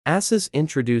ASUS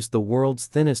introduced the world's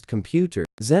thinnest computer,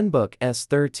 Zenbook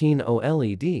S13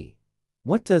 OLED.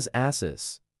 What does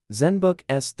ASUS Zenbook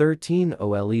S13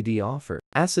 OLED offer?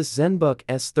 ASUS Zenbook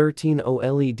S13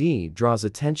 OLED draws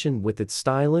attention with its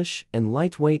stylish and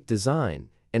lightweight design,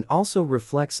 and also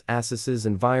reflects ASUS's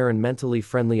environmentally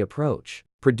friendly approach.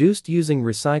 Produced using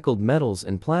recycled metals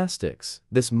and plastics,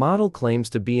 this model claims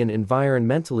to be an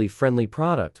environmentally friendly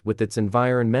product with its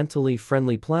environmentally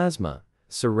friendly plasma,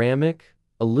 ceramic,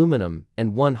 aluminum,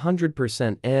 and 100%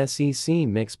 ASEC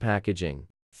mix packaging.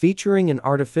 Featuring an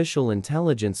artificial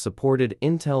intelligence-supported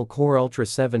Intel Core Ultra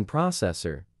 7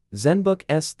 processor, Zenbook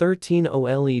S13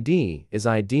 OLED is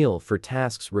ideal for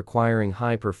tasks requiring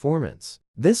high performance.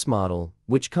 This model,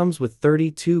 which comes with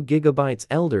 32GB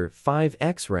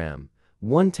LPDDR5x RAM,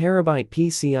 1TB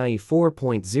PCIe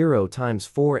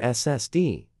 4.0x4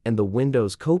 SSD, and the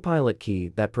Windows Copilot key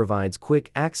that provides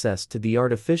quick access to the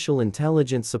artificial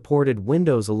intelligence-supported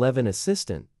Windows 11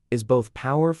 Assistant, is both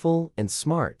powerful and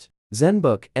smart.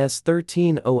 Zenbook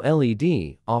S13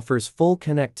 OLED offers full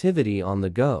connectivity on the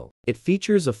go. It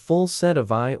features a full set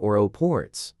of I or O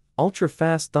ports,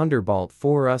 ultra-fast Thunderbolt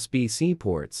 4 USB-C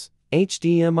ports,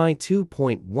 HDMI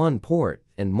 2.1 port,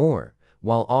 and more,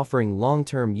 while offering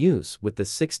long-term use with the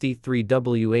 63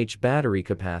 Wh battery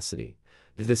capacity.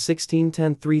 The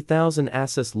 1610-3000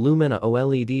 ASUS Lumina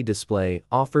OLED display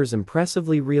offers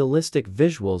impressively realistic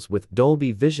visuals with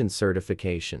Dolby Vision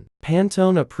certification,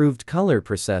 Pantone Approved color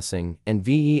processing, and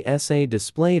VESA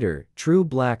DisplayHDR True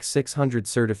Black 600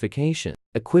 certification.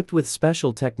 Equipped with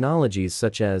special technologies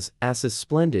such as ASUS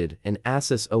Splendid and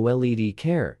ASUS OLED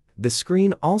Care, the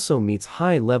screen also meets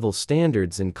high-level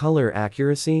standards in color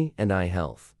accuracy and eye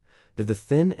health. The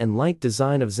thin and light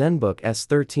design of Zenbook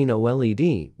S13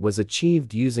 OLED was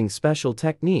achieved using special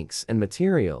techniques and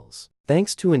materials.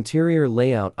 Thanks to interior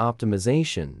layout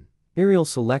optimization, material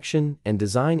selection, and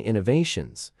design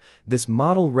innovations, this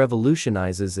model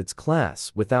revolutionizes its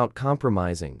class without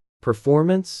compromising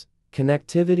performance,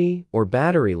 connectivity, or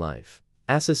battery life.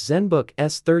 ASUS Zenbook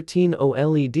S13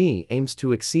 OLED aims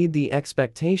to exceed the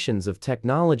expectations of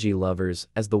technology lovers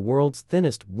as the world's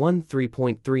thinnest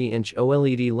 3.3-inch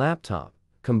OLED laptop,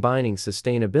 combining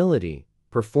sustainability,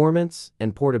 performance,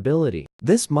 and portability.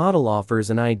 This model offers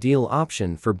an ideal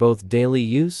option for both daily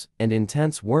use and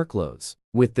intense workloads.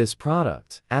 With this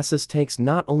product, ASUS takes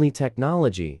not only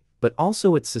technology, but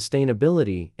also its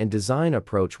sustainability and design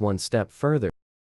approach one step further.